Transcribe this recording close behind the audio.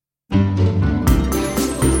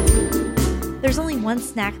There's only one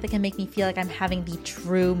snack that can make me feel like I'm having the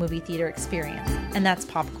true movie theater experience, and that's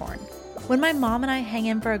popcorn. When my mom and I hang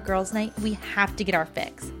in for a girls' night, we have to get our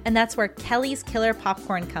fix, and that's where Kelly's Killer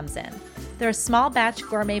Popcorn comes in. They're a small batch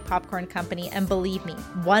gourmet popcorn company, and believe me,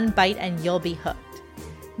 one bite and you'll be hooked.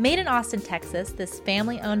 Made in Austin, Texas, this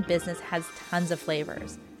family-owned business has tons of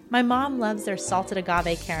flavors. My mom loves their salted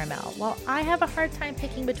agave caramel, while I have a hard time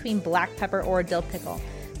picking between black pepper or dill pickle.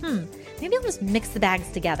 Maybe I'll just mix the bags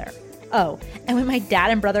together. Oh, and when my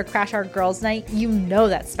dad and brother crash our girls' night, you know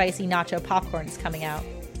that spicy nacho popcorn is coming out.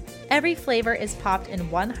 Every flavor is popped in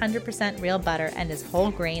 100% real butter and is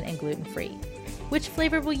whole grain and gluten-free. Which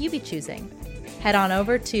flavor will you be choosing? Head on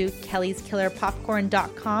over to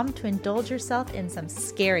kellyskillerpopcorn.com to indulge yourself in some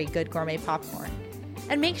scary good gourmet popcorn.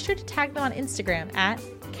 And make sure to tag them on Instagram at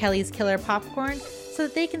Kelly's Killer Popcorn so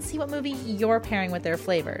that they can see what movie you're pairing with their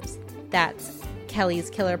flavors. That's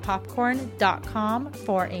kellyskillerpopcorn.com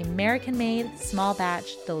for American-made, small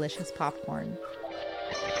batch, delicious popcorn.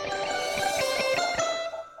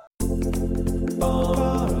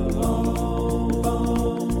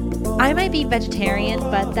 I might be vegetarian,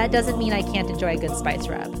 but that doesn't mean I can't enjoy a good spice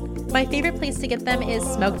rub. My favorite place to get them is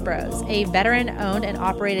Smoked Bros, a veteran-owned and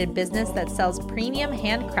operated business that sells premium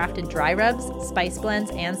handcrafted dry rubs, spice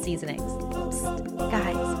blends, and seasonings. Psst,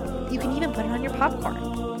 guys, you can even put it on your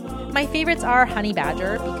popcorn. My favorites are Honey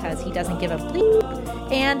Badger, because he doesn't give a bleep,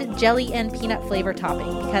 and jelly and peanut flavor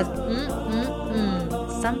topping, because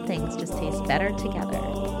some things just taste better together.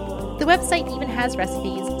 The website even has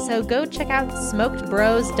recipes, so go check out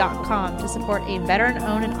smokedbros.com to support a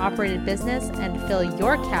veteran-owned and operated business and fill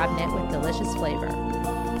your cabinet with delicious flavor.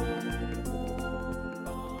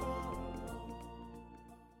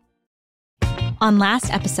 On last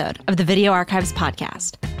episode of the Video Archives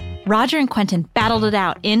podcast, Roger and Quentin battled it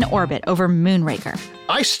out in orbit over Moonraker.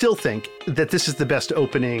 I still think that this is the best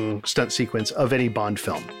opening stunt sequence of any Bond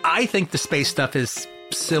film. I think the space stuff is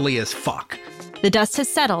silly as fuck. The dust has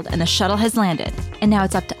settled and the shuttle has landed, and now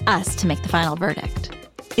it's up to us to make the final verdict.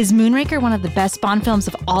 Is Moonraker one of the best Bond films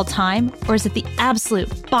of all time, or is it the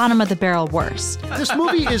absolute bottom of the barrel worst? This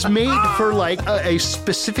movie is made for like a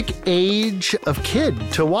specific age of kid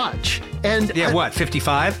to watch. And yeah, what,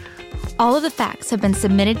 55? All of the facts have been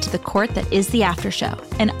submitted to the court that is the after show,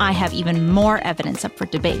 and I have even more evidence up for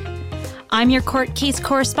debate. I'm your court case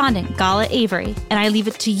correspondent, Gala Avery, and I leave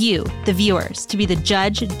it to you, the viewers, to be the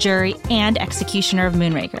judge, jury, and executioner of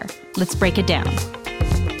Moonraker. Let's break it down.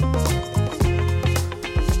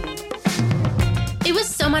 It was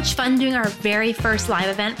so much fun doing our very first live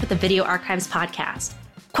event for the Video Archives podcast.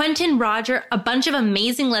 Quentin, Roger, a bunch of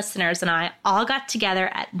amazing listeners, and I all got together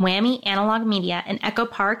at Whammy Analog Media in Echo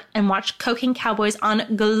Park and watched Cocaine Cowboys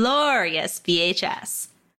on glorious VHS.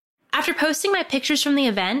 After posting my pictures from the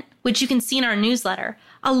event, which you can see in our newsletter,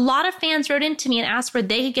 a lot of fans wrote in to me and asked where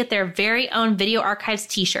they could get their very own Video Archives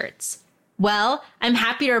t-shirts. Well, I'm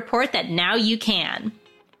happy to report that now you can.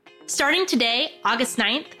 Starting today, August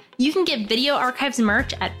 9th, you can get Video Archives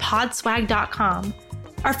merch at podswag.com.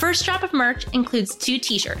 Our first drop of merch includes 2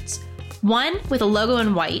 t-shirts, one with a logo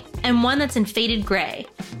in white and one that's in faded gray,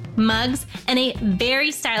 mugs, and a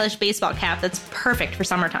very stylish baseball cap that's perfect for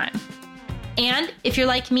summertime. And if you're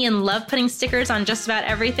like me and love putting stickers on just about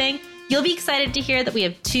everything, you'll be excited to hear that we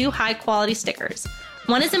have 2 high-quality stickers.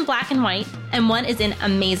 One is in black and white, and one is in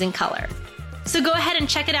amazing color. So go ahead and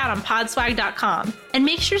check it out on podswag.com, and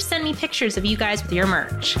make sure to send me pictures of you guys with your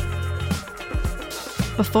merch.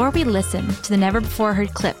 Before we listen to the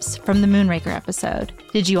never-before-heard clips from the Moonraker episode,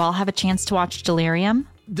 did you all have a chance to watch Delirium?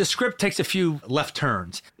 The script takes a few left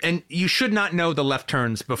turns, and you should not know the left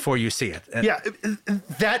turns before you see it. yeah,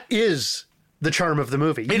 that is the charm of the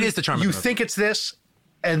movie. It is the charm of the movie. You think it's this,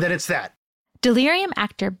 and then it's that. Delirium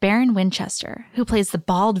actor Baron Winchester, who plays the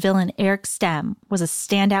bald villain Eric Stem, was a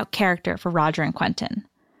standout character for Roger and Quentin.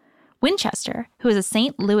 Winchester, who is a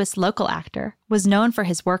St. Louis local actor, was known for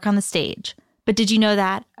his work on the stage. But did you know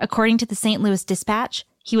that, according to the St. Louis Dispatch,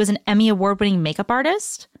 he was an Emmy Award-winning makeup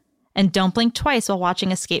artist? And don't blink twice while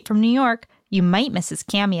watching Escape from New York, you might miss his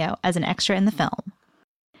cameo as an extra in the film.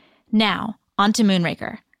 Now, on to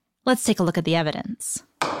Moonraker. Let's take a look at the evidence.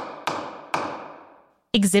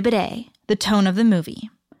 Exhibit A, the tone of the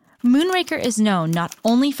movie. Moonraker is known not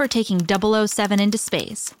only for taking 007 into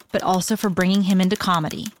space, but also for bringing him into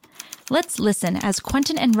comedy. Let's listen as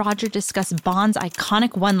Quentin and Roger discuss Bond's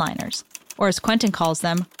iconic one-liners, or as Quentin calls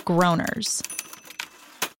them, groaners.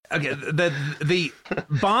 Okay, the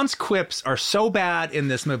Bond's quips are so bad in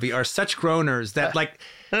this movie, are such groaners that, like,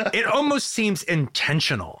 it almost seems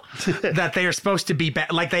intentional that they are supposed to be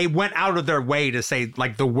bad. Like, they went out of their way to say,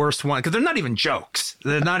 like, the worst one, because they're not even jokes.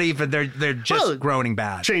 They're not even, they're just groaning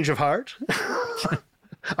bad. Change of heart.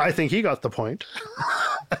 I think he got the point.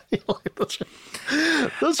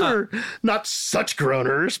 Those are not such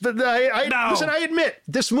groaners, but listen, I admit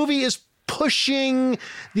this movie is pushing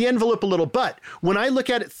the envelope a little, but when I look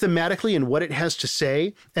at it thematically and what it has to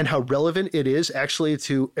say and how relevant it is actually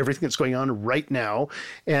to everything that's going on right now,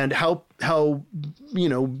 and how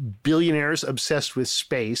billionaires obsessed with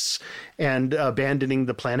space and abandoning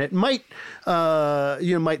the planet might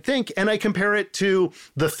think, and I compare it to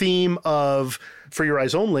the theme of For Your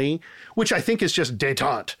Eyes Only, which I think is just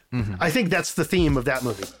détente. Mm-hmm. I think that's the theme of that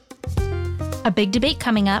movie. A big debate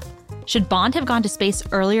coming up. Should Bond have gone to space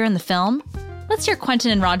earlier in the film? Let's hear Quentin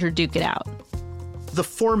and Roger duke it out. The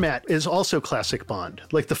format is also classic Bond.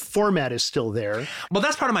 Like, the format is still there. Well,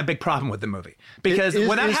 that's part of my big problem with the movie. Because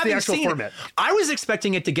without having seen format. it, I was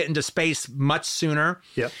expecting it to get into space much sooner.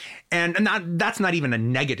 Yeah. And that's not even a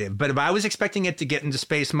negative, but if I was expecting it to get into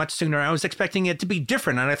space much sooner, I was expecting it to be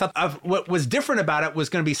different. And I thought what was different about it was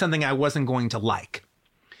going to be something I wasn't going to like.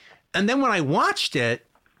 And then when I watched it,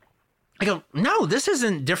 I go, no, this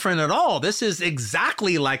isn't different at all. This is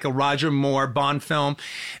exactly like a Roger Moore Bond film,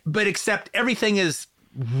 but except everything is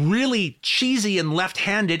really cheesy and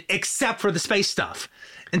left-handed except for the space stuff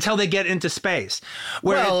until they get into space.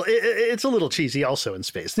 It's a little cheesy also in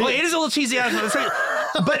space. Well, it is a little cheesy,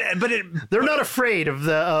 but they're not afraid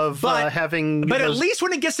of having. But at least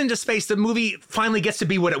when it gets into space, the movie finally gets to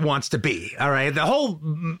be what it wants to be. All right, the whole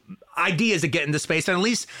idea is to get into space, and at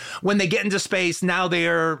least when they get into space, now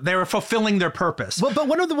they're fulfilling their purpose. Well, but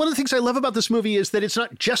one of the things I love about this movie is that it's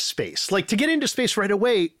not just space. Like, to get into space right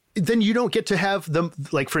away, then you don't get to have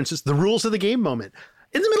for instance, the rules of the game moment.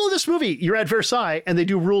 In the middle of this movie, you're at Versailles and they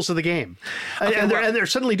do rules of the game. Okay, and they're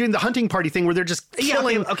suddenly doing the hunting party thing where they're just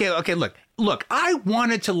killing. Okay. Look, I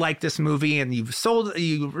wanted to like this movie and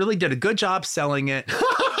you really did a good job selling it.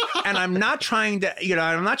 And I'm not trying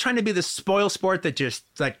to be the spoil sport that just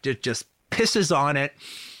pisses on it.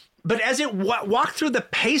 But as it walked through the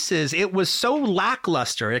paces, it was so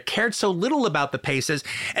lackluster. It cared so little about the paces.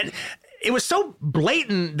 And it was so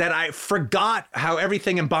blatant that I forgot how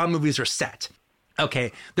everything in Bond movies are set.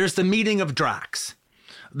 Okay, there's the meeting of Drax,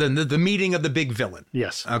 the meeting of the big villain.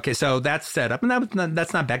 Yes. Okay, so that's set up, and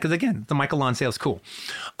that's not bad because again, the Michael Lansale is cool.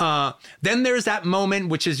 Then there's that moment,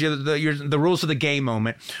 which is the rules of the game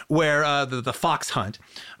moment, where the fox hunt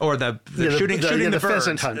or the shooting the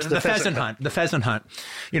pheasant hunt, hunt, the pheasant hunt.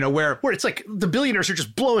 Where it's like the billionaires are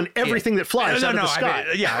just blowing everything that flies out of the sky.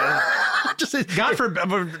 God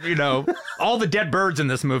forbid, all the dead birds in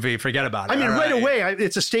this movie, forget about it. I mean, right away,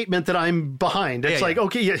 it's a statement that I'm behind. It's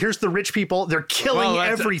here's the rich people. They're killing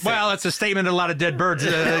everything. It's a statement a lot of dead birds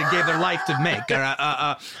gave their life to make.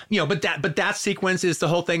 But that sequence is the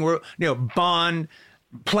whole thing where, Bond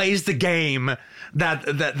plays the game that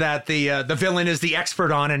the villain is the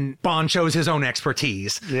expert on, and Bond shows his own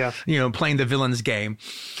expertise. Yeah. Playing the villain's game.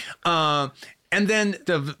 And then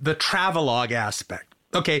the travelogue aspect.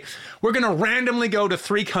 Okay, we're going to randomly go to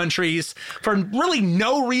 3 countries for really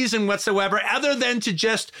no reason whatsoever other than to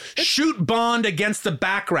just shoot Bond against the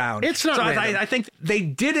background. It's not random. I think they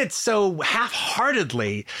did it so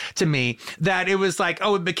half-heartedly to me that it was like,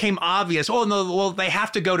 it became obvious. Oh, no, well, they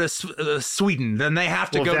have to go to Sweden. Then they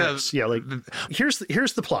have to go Venice. to... Yeah, here's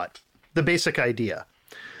the plot, the basic idea.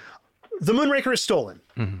 The Moonraker is stolen.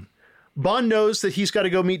 Mm-hmm. Bond knows that he's got to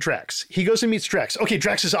go meet Drax. He goes and meets Drax. Okay,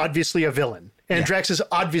 Drax is obviously a villain. And Drax is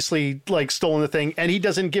obviously stolen the thing, and he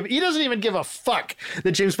doesn't even give a fuck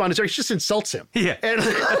that James Bond is there. He just insults him. Yeah. And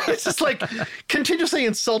it's just continuously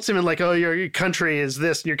insults him and your country is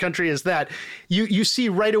this and your country is that. You see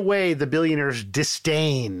right away the billionaire's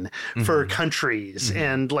disdain for countries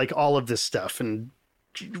and all of this stuff and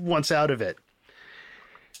wants out of it.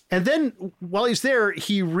 And then while he's there,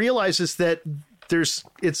 he realizes that there's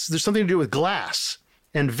something to do with glass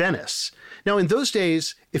and Venice. Now, in those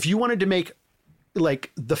days, if you wanted to make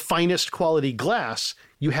the finest quality glass,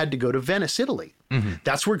 you had to go to Venice, Italy. Mm-hmm.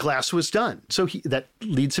 That's where glass was done. So that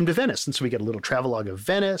leads him to Venice. And so we get a little travelogue of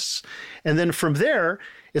Venice. And then from there,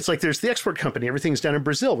 it's there's the export company. Everything's done in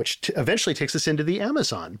Brazil, which eventually takes us into the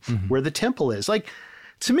Amazon, where the temple is.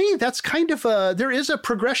 To me, that's kind of there is a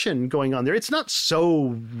progression going on there. It's not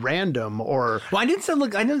so random or... Well, I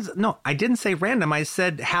didn't say random. I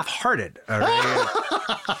said half-hearted. All right?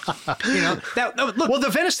 Look. Well,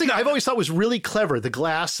 the Venice thing I've always thought was really clever. The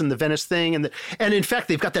glass and the Venice thing. And in fact,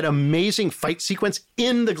 they've got that amazing fight sequence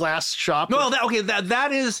in the glass shop. Well,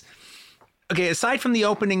 that is... Okay, aside from the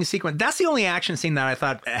opening sequence, that's the only action scene that I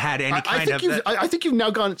thought had any kind of... I think you've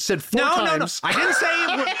now said four times. No. I didn't say...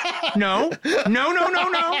 No.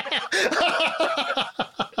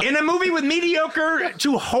 In a movie with mediocre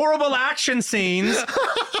to horrible action scenes,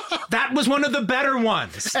 that was one of the better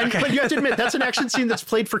ones. But you have to admit, that's an action scene that's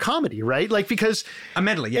played for comedy, right? Like, because...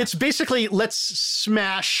 Admittedly, yeah. It's basically, let's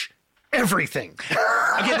smash everything.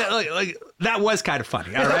 Okay, that was kind of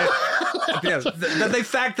funny, all right? Yeah, the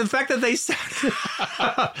fact that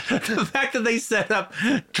they set up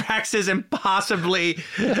Drax's impossibly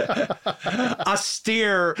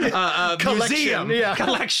austere museum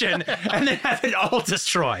collection and then have it all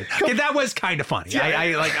destroyed. Okay, that was kind of funny.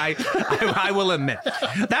 I will admit.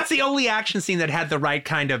 That's the only action scene that had the right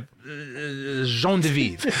kind of joie de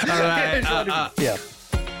vivre. Yeah.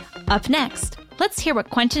 Up next, let's hear what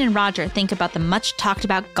Quentin and Roger think about the much talked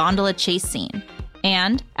about gondola chase scene.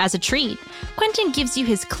 And, as a treat, Quentin gives you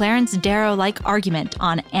his Clarence Darrow-like argument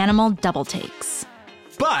on animal double takes.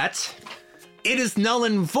 But it is null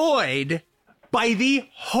and void by the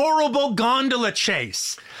horrible gondola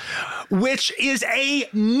chase, which is a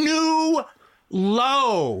new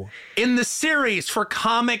low in the series for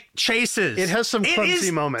comic chases. It has some clumsy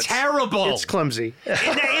moments. Terrible. It's clumsy.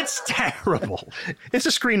 It's terrible. It's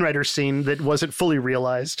a screenwriter scene that wasn't fully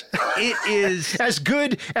realized. It is. As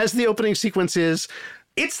good as the opening sequence is.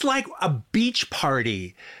 It's like a beach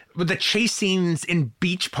party. With the chase scenes in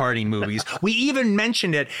beach party movies. We even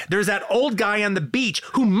mentioned it. There's that old guy on the beach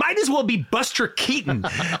who might as well be Buster Keaton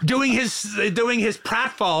doing his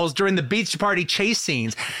pratfalls during the beach party chase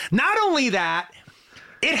scenes. Not only that,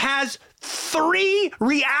 it has 3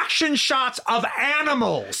 reaction shots of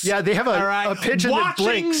animals. Yeah, they have a pigeon that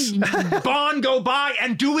blinks. Watching Bond go by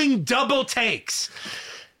and doing double takes.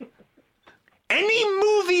 Any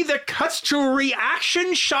movie that cuts to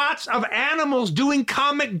reaction shots of animals doing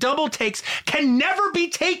comic double takes can never be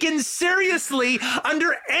taken seriously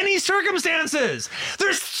under any circumstances.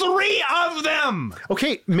 There's 3 of them.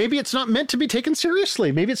 Okay, maybe it's not meant to be taken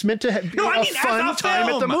seriously. Maybe it's meant to be a fun time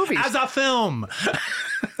at the movies. As a film.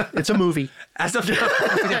 It's a movie. As a film.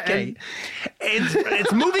 Okay.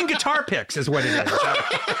 It's moving guitar picks is what it is.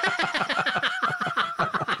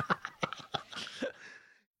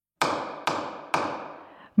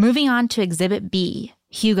 Moving on to Exhibit B,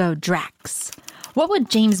 Hugo Drax. What would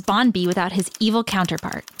James Bond be without his evil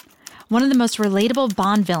counterpart? One of the most relatable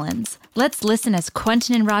Bond villains. Let's listen as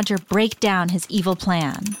Quentin and Roger break down his evil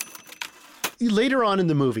plan. Later on in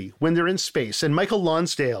the movie, when they're in space, and Michael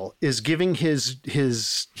Lonsdale is giving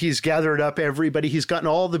he's gathered up everybody. He's gotten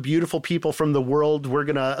all the beautiful people from the world. We're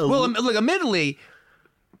going to... Well, look, admittedly,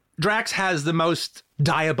 Drax has the most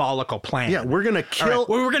diabolical plan. Yeah, we're going to kill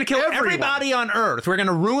We're going to kill everybody on Earth. We're going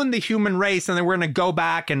to ruin the human race, and then we're going to go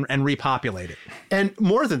back and repopulate it. And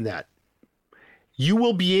more than that, you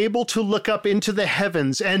will be able to look up into the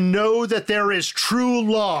heavens and know that there is true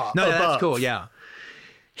law above. That's cool, yeah.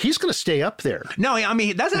 He's going to stay up there. No, I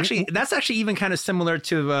mean, that's actually even kind of similar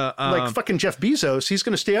to... like fucking Jeff Bezos, he's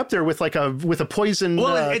going to stay up there with a poison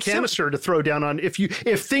canister to throw down on.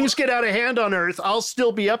 If things get out of hand on Earth, I'll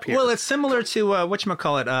still be up here. Well, it's similar to,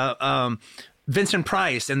 whatchamacallit, Vincent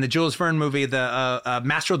Price in the Jules Verne movie, the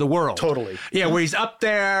Master of the World. Totally. Yeah, where he's up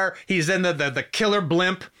there, he's in the killer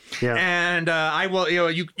blimp, and I will,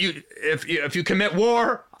 if you commit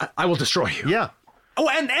war, I will destroy you. Yeah. Oh,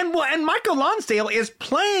 and Michael Lonsdale is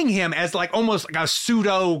playing him as like almost like a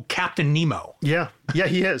pseudo Captain Nemo. Yeah,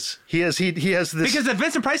 he is. He has this, because the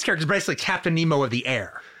Vincent Price character is basically Captain Nemo of the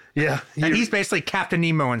air. Yeah, and he's basically Captain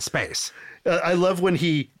Nemo in space. I love when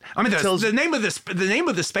he. I mean, the name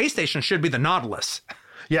of the space station should be the Nautilus.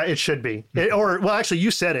 Yeah, it should be. Actually, you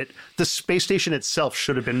said it. The space station itself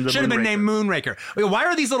should have been named Moonraker. Why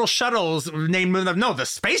are these little shuttles named Moonraker? No, the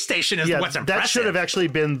space station is what's impressive. That should have actually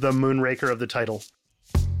been the Moonraker of the title.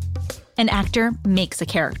 An actor makes a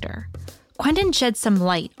character. Quentin sheds some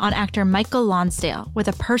light on actor Michael Lonsdale with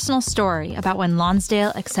a personal story about when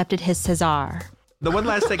Lonsdale accepted his César. The one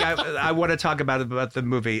last thing I want to talk about the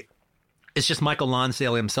movie is just Michael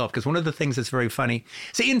Lonsdale himself, because one of the things that's very funny.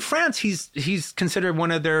 See, in France, he's considered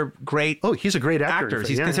one of their great... Oh, he's a great actor.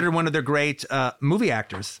 He's considered one of their great movie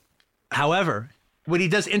actors. However, when he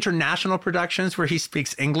does international productions where he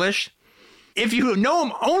speaks English... If you know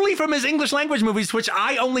him only from his English language movies, which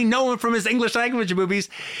I only know him from his English language movies,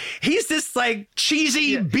 he's this like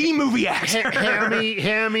cheesy B movie actor.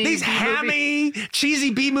 Hammy. He's hammy,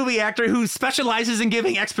 cheesy B movie actor who specializes in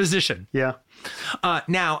giving exposition. Yeah.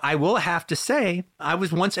 Now, I will have to say, I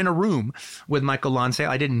was once in a room with Michael Lonsdale.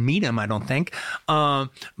 I didn't meet him, I don't think.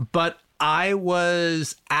 But I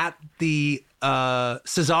was at the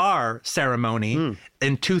César ceremony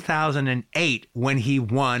in 2008 when he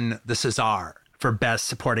won the César for Best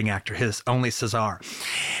Supporting Actor, his only César.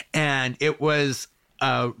 And it was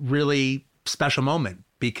a really special moment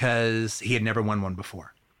because he had never won one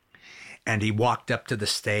before. And he walked up to the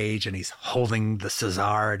stage and he's holding the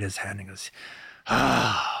César in his hand and goes,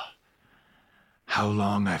 how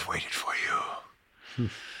long I've waited for you.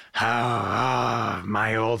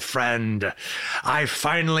 My old friend, I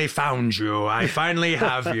finally found you. I finally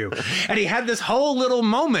have you. And he had this whole little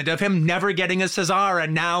moment of him never getting a César,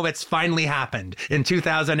 and now it's finally happened. In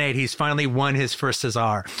 2008, he's finally won his first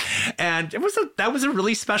César. And that was a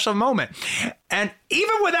really special moment. And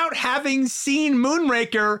even without having seen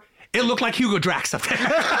Moonraker, it looked like Hugo Drax up there.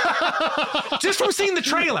 Just from seeing the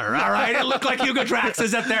trailer, all right? It looked like Hugo Drax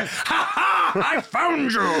is up there. Ha ha! I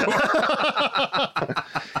found you.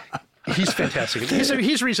 He's fantastic.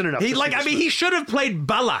 He's reason enough. He should have played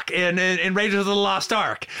Balak in Raiders of the Lost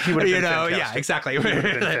Ark. He would have been fantastic. Yeah, exactly. He would have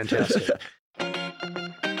been fantastic.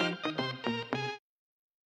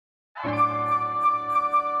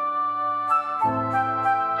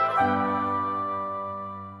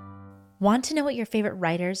 Want to know what your favorite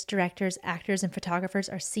writers, directors, actors, and photographers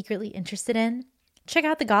are secretly interested in? Check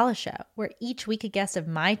out The Gala Show, where each week a guest of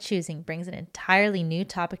my choosing brings an entirely new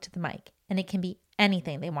topic to the mic, and it can be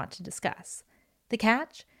anything they want to discuss. The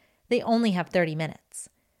catch? They only have 30 minutes.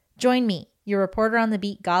 Join me, your reporter on the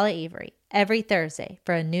beat, Gala Avery, every Thursday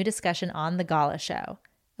for a new discussion on The Gala Show,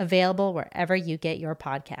 available wherever you get your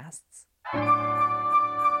podcasts.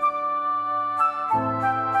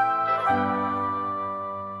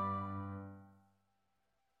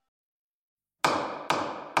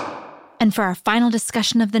 And for our final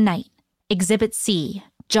discussion of the night, Exhibit C,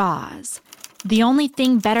 Jaws. The only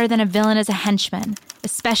thing better than a villain is a henchman,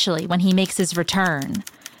 especially when he makes his return.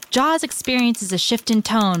 Jaws experiences a shift in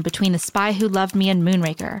tone between The Spy Who Loved Me and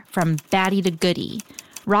Moonraker, from baddie to goodie.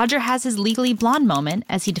 Roger has his Legally Blonde moment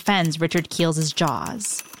as he defends Richard Keels's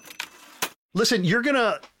Jaws. Listen, you're going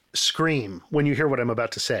to scream when you hear what I'm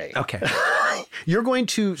about to say. Okay. You're going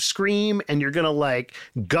to scream and you're going to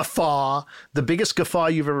guffaw, the biggest guffaw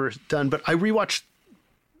you've ever done. But I rewatched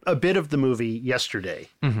a bit of the movie yesterday.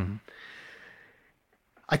 Mm-hmm.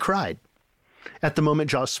 I cried at the moment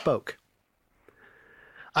Jaws spoke.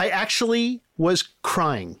 I actually was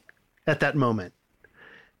crying at that moment.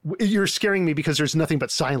 You're scaring me because there's nothing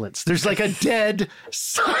but silence. There's like a dead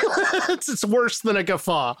silence. It's worse than a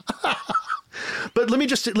guffaw. But let me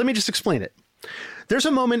just explain it. There's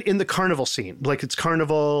a moment in the carnival scene, like it's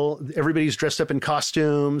carnival, everybody's dressed up in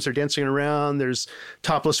costumes, they're dancing around, there's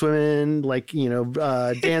topless women,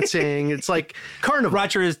 dancing. It's like carnival.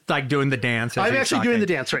 Roger is doing the dance. I'm actually doing the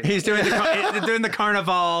dance right now. He's doing the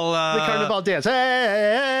carnival. The carnival dance.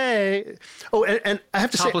 Hey. Oh, and I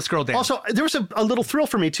have to topless say, girl dance. Also, there was a little thrill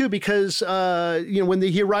for me too, because, when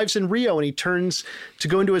he arrives in Rio and he turns to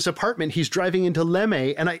go into his apartment, he's driving into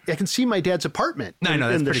Leme, and I can see my dad's apartment. I know,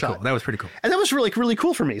 that's pretty cool. That was pretty cool. And that was really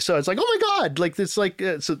cool for me. So it's like, oh my God,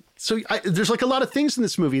 there's a lot of things in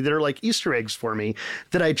this movie that are like Easter eggs for me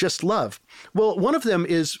that I just love. Well, one of them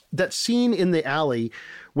is that scene in the alley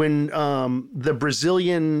when the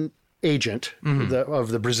Brazilian agent of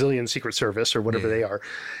the Brazilian Secret Service or whatever they are,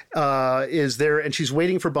 is there, and she's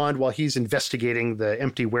waiting for Bond while he's investigating the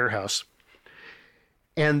empty warehouse.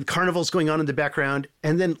 And Carnival's going on in the background.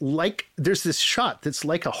 And then there's this shot that's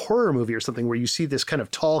like a horror movie or something where you see this kind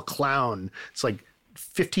of tall clown. It's like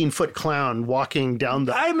 15-foot clown walking down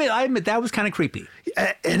the... I admit that was kind of creepy.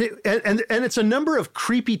 And it's a number of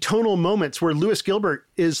creepy tonal moments where Lewis Gilbert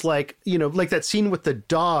is like that scene with the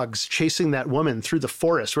dogs chasing that woman through the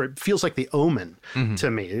forest where it feels like The Omen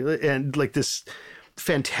to me. And like this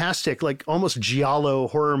fantastic, almost giallo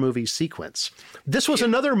horror movie sequence. This was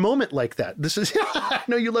another moment like that. This is, I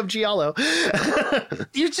know you love giallo.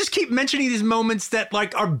 You just keep mentioning these moments that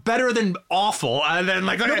are better than awful. And then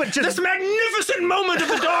this magnificent moment of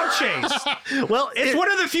the dog chase. Well, it's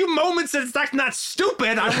one of the few moments that's not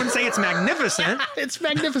stupid. I wouldn't say it's magnificent. It's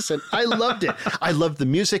magnificent. I loved it. I loved the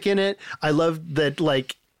music in it. I loved that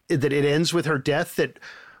that it ends with her death, that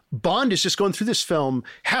Bond is just going through this film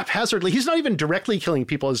haphazardly. He's not even directly killing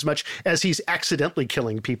people as much as he's accidentally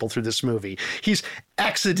killing people through this movie. He's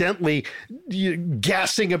accidentally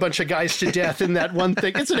gassing a bunch of guys to death in that one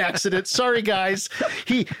thing. It's an accident. Sorry, guys.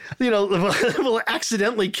 He, will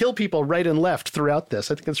accidentally kill people right and left throughout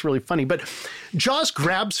this. I think that's really funny. But Jaws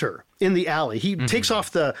grabs her in the alley. He takes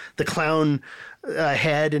off the clown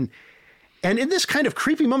head And in this kind of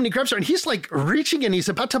creepy moment, he grabs her and he's like reaching and he's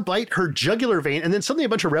about to bite her jugular vein. And then suddenly a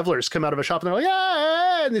bunch of revelers come out of a shop and they're like,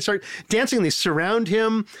 ah, and they start dancing and they surround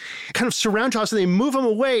him, kind of surround Jaws, and they move him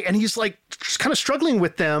away. And he's like just kind of struggling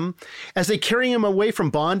with them as they carry him away from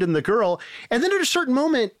Bond and the girl. And then at a certain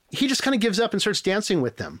moment, he just kind of gives up and starts dancing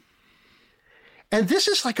with them. And this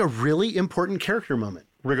is like a really important character moment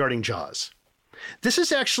regarding Jaws. This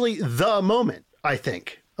is actually the moment, I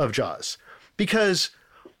think, of Jaws, because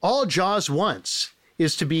all Jaws wants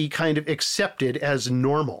is to be kind of accepted as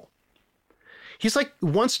normal. He's like,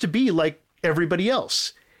 wants to be like everybody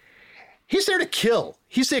else. He's there to kill.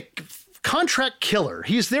 He's a contract killer.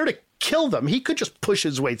 He's there to kill them. He could just push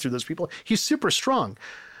his way through those people. He's super strong,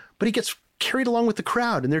 but he gets carried along with the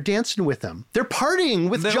crowd and they're dancing with them. They're partying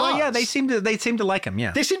with Jaws. Oh, yeah, they seem to like him.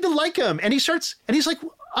 Yeah. They seem to like him. And he's like,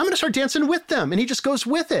 I'm going to start dancing with them. And he just goes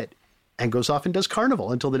with it and goes off and does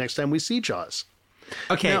carnival until the next time we see Jaws.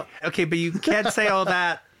 Okay, but you can't say all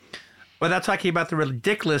that without talking about the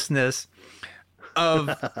ridiculousness of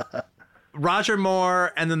Roger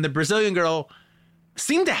Moore and then the Brazilian girl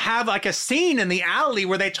seem to have like a scene in the alley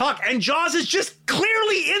where they talk, and Jaws is just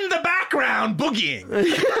clearly in the background boogieing.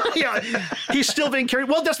 Yeah, he's still being carried.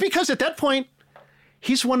 Well, that's because at that point,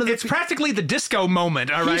 he's one of the... It's practically the disco moment,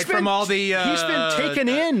 all right, from all the... he's been taken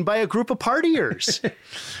in by a group of partiers. And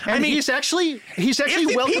I mean, he's actually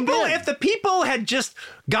welcomed in. If the people had just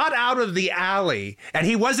got out of the alley and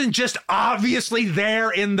he wasn't just obviously there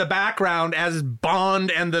in the background as Bond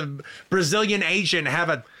and the Brazilian agent have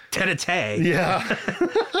a tete-a-tete. Yeah.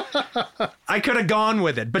 I could have gone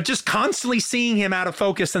with it, but just constantly seeing him out of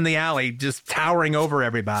focus in the alley, just towering over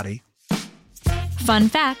everybody. Fun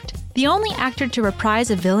fact, the only actor to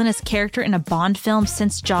reprise a villainous character in a Bond film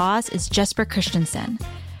since Jaws is Jesper Christensen.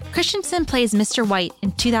 Christensen plays Mr. White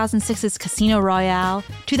in 2006's Casino Royale,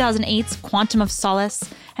 2008's Quantum of Solace,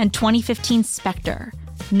 and 2015's Spectre.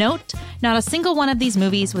 Note, not a single one of these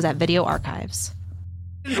movies was at Video Archives.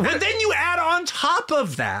 And then you add on top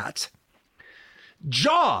of that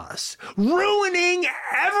Jaws, ruining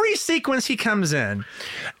every sequence he comes in.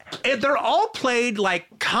 And they're all played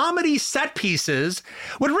like comedy set pieces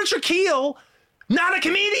with Richard Kiel, not a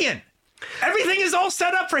comedian. Everything is all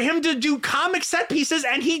set up for him to do comic set pieces,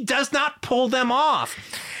 and he does not pull them off.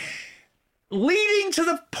 Leading to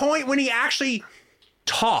the point when he actually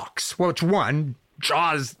talks, which one,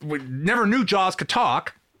 Jaws, we never knew Jaws could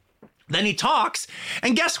talk. Then he talks,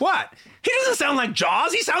 and guess what? He doesn't sound like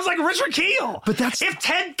Jaws. He sounds like Richard Kiel. But that's... If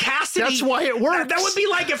Ted Cassidy... That's why it works. That would be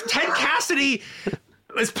like if Ted Cassidy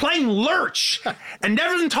is playing Lurch and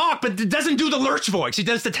never doesn't talk, but doesn't do the Lurch voice. He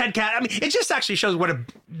does the Ted Cassidy. I mean, it just actually shows what a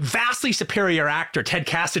vastly superior actor Ted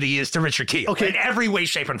Cassidy is to Richard Kiel. Okay. In every way,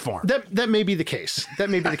 shape, and form. That may be the case.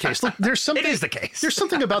 Look, there's something... It is the case. There's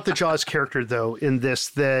something about the Jaws character, though, in this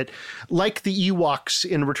that, like the Ewoks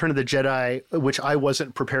in Return of the Jedi, which I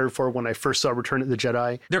wasn't prepared for when I first saw Return of the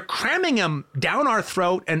Jedi. They're cramming him down our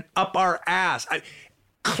throat and up our ass.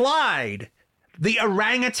 Clyde, the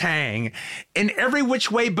orangutan, in every which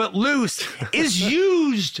way but loose, is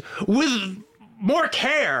used with more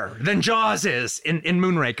care than Jaws is in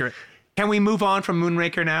Moonraker. Can we move on from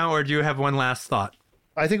Moonraker now, or do you have one last thought?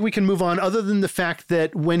 I think we can move on, other than the fact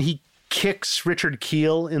that when he kicks Richard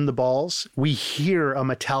Kiel in the balls, we hear a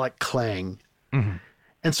metallic clang. Mm-hmm.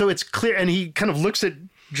 And so it's clear, and he kind of looks at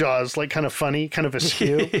Jaws like kind of funny, kind of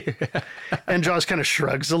askew. And Jaws kind of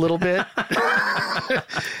shrugs a little bit.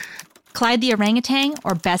 Clyde the orangutan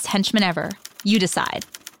or best henchman ever? You decide.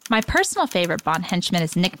 My personal favorite Bond henchman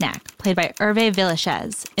is Knick Knack, played by Hervé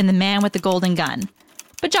Villechaize in The Man with the Golden Gun.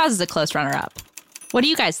 But Jaws is a close runner-up. What do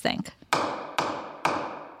you guys think?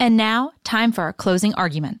 And now, time for our closing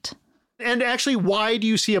argument. And actually, why do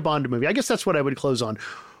you see a Bond movie? I guess that's what I would close on.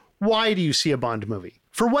 Why do you see a Bond movie?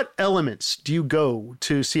 For what elements do you go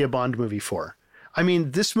to see a Bond movie for? I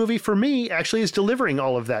mean, this movie for me actually is delivering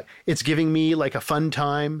all of that. It's giving me like a fun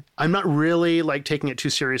time. I'm not really like taking it too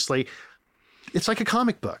seriously. It's like a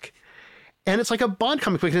comic book. And it's like a Bond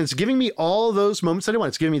comic book, and it's giving me all those moments that I want.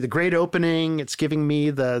 It's giving me the great opening. It's giving me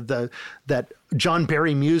that John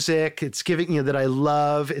Barry music. It's giving, that I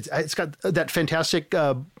love. It's got that fantastic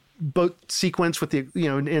boat sequence with the,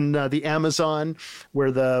 in the Amazon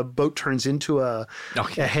where the boat turns into a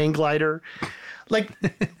hang glider. Like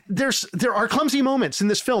there are clumsy moments in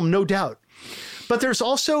this film, no doubt. But there's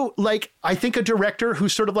also, like, I think a director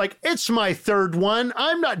who's sort of like, it's my third one.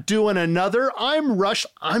 I'm not doing another. I'm Rush.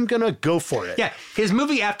 I'm going to go for it. Yeah. His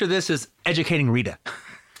movie after this is Educating Rita.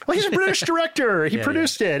 Well, he's a British director. He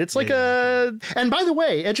produced it. It's like and by the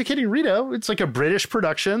way, Educating Rita, it's like a British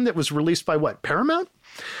production that was released by what? Paramount?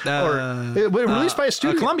 Released by a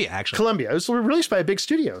studio. Columbia, actually. Columbia. It was released by a big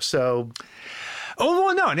studio. So.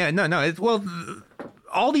 Oh, well, no.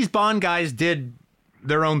 All these Bond guys did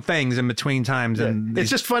their own things in between times. And it's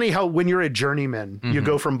just funny how when you're a journeyman, you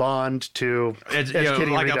go from Bond to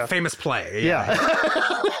Educating like Rita. a famous play. Yeah.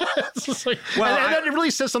 It's like, and it really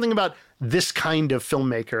says something about this kind of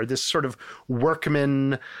filmmaker, this sort of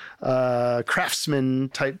workman, craftsman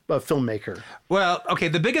type of filmmaker. Well, okay,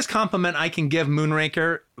 the biggest compliment I can give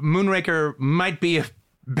Moonraker might be a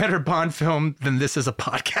better Bond film than this is a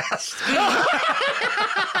podcast.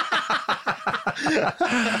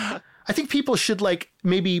 I think people should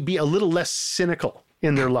maybe be a little less cynical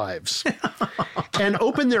in their lives and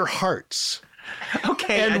open their hearts.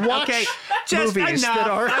 Okay, and watch just movies enough, that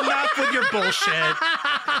are enough with your bullshit.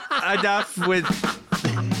 Enough with.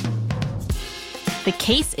 The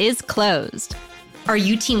case is closed. Are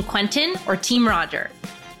you Team Quentin or Team Roger?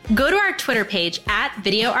 Go to our Twitter page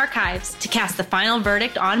 @Video Archives to cast the final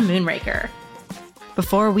verdict on Moonraker.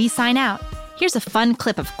 Before we sign out, here's a fun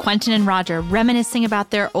clip of Quentin and Roger reminiscing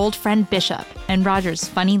about their old friend Bishop and Roger's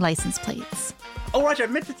funny license plates. Oh, Roger, I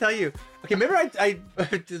meant to tell you. Okay, remember I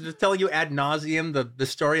was telling you ad nauseum the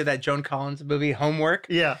story of that Joan Collins movie, Homework?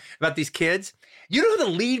 Yeah. About these kids? You know who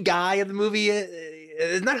the lead guy of the movie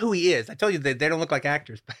is? Not who he is. I tell you, they don't look like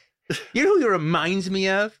actors. But you know who he reminds me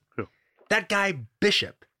of? Who? That guy,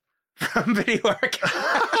 Bishop, from Video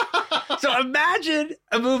Archive. So imagine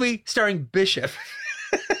a movie starring Bishop.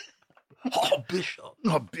 Oh, Bishop.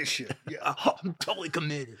 Oh, Bishop. Yeah, I'm totally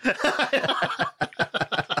committed.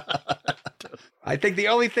 I think the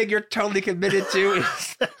only thing you're totally committed to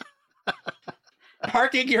is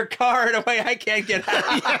parking your car in a way I can't get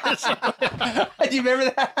out. Do you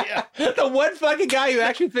remember that? Yeah. The one fucking guy who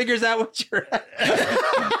actually figures out what you're at.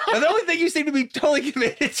 The only thing you seem to be totally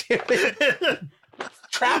committed to is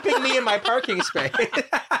trapping me in my parking space.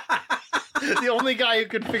 The only guy who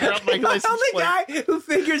could figure out my license plate. The only guy who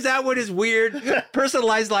figures out what is weird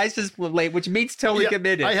personalized license plate, which means totally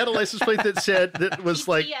committed. I had a license plate that was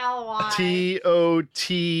like TOTCMT.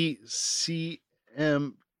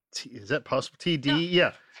 Is that possible? TD? No.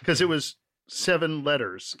 Yeah, because it was 7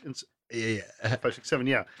 letters. Yeah. 5, 6, 7.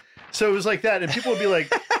 Yeah. So it was like that, and people would be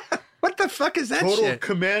like, "What the fuck is that? Total shit?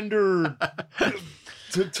 Commander."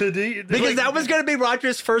 Because that was going to be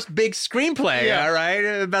Roger's first big screenplay, all right,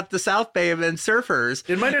 about the South Bay and surfers.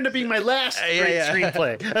 It might end up being my last great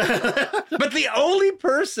screenplay. But the only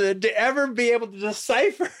person to ever be able to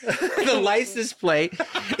decipher the license plate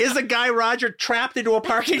is the guy Roger trapped into a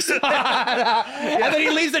parking spot. And then he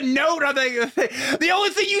leaves a note on the only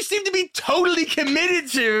thing you seem to be totally committed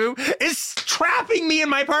to is trapping me in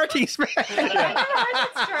my parking space. I've never heard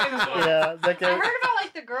that story before. Yeah, that guy. I heard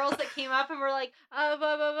about the girls that came up and were like, blah,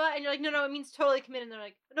 blah, blah. And you're like, no, it means totally committed. And they're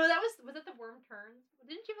like, no, was that the Worm Turns?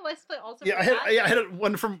 Didn't you have a license plate also? Yeah, I had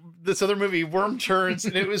one from this other movie, Worm Turns,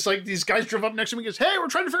 and it was like these guys drove up next to me and goes, "Hey, we're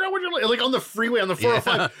trying to figure out what you're like on the freeway on the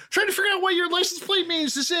 405, trying to figure out what your license plate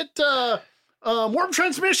means. Is it worm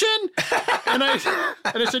transmission?" And I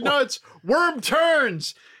said, "No, it's Worm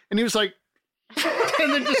Turns." And he was like,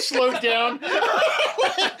 and then just slowed down to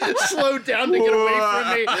get away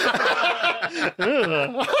from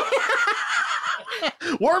me.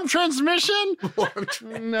 Worm transmission?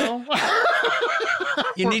 No.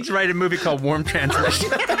 You need to write a movie called Worm Transmission.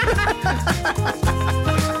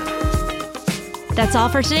 That's all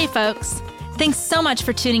for today, folks. Thanks so much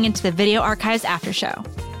for tuning into the Video Archives After Show.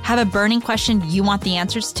 Have a burning question you want the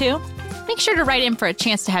answers to? Make sure to write in for a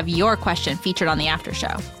chance to have your question featured on the After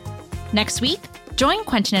Show. Next week, join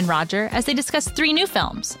Quentin and Roger as they discuss 3 new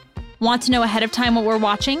films. Want to know ahead of time what we're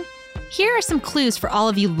watching? Here are some clues for all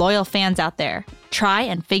of you loyal fans out there. Try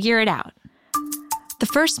and figure it out. The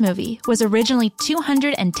first movie was originally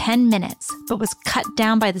 210 minutes, but was cut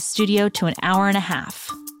down by the studio to an hour and a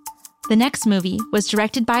half. The next movie was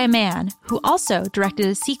directed by a man who also directed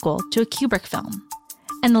a sequel to a Kubrick film.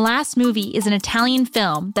 And the last movie is an Italian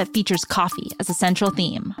film that features coffee as a central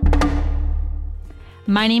theme.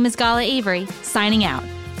 My name is Gala Avery, signing out.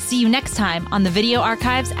 See you next time on the Video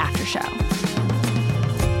Archives After Show.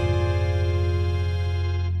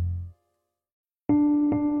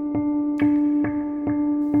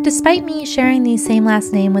 Despite me sharing the same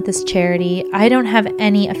last name with this charity, I don't have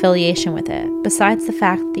any affiliation with it, besides the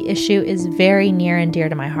fact that the issue is very near and dear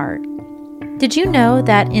to my heart. Did you know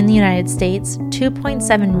that in the United States,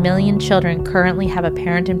 2.7 million children currently have a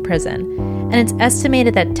parent in prison, and it's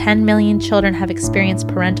estimated that 10 million children have experienced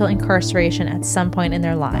parental incarceration at some point in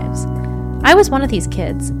their lives? I was one of these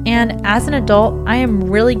kids, and as an adult, I am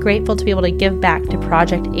really grateful to be able to give back to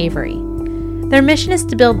Project Avery. Their mission is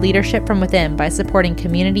to build leadership from within by supporting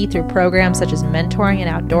community through programs such as mentoring and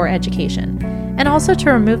outdoor education, and also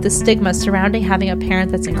to remove the stigma surrounding having a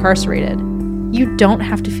parent that's incarcerated. You don't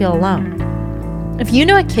have to feel alone. If you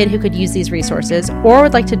know a kid who could use these resources or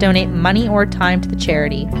would like to donate money or time to the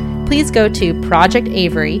charity, please go to Project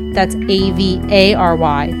Avery, that's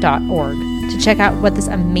AVARY.org, to check out what this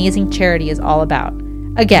amazing charity is all about.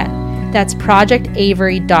 Again, that's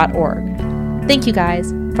projectavery.org. Thank you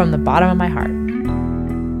guys from the bottom of my heart.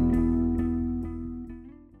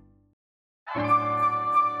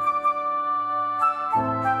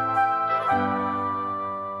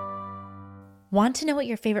 Want to know what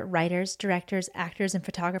your favorite writers, directors, actors, and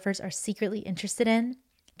photographers are secretly interested in?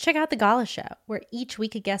 Check out The Gala Show, where each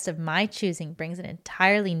week a guest of my choosing brings an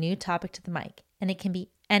entirely new topic to the mic, and it can be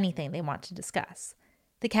anything they want to discuss.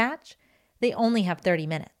 The catch? They only have 30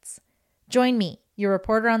 minutes. Join me, your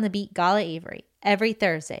reporter on the beat, Gala Avery, every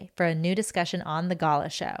Thursday for a new discussion on The Gala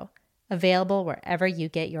Show, available wherever you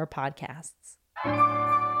get your podcasts.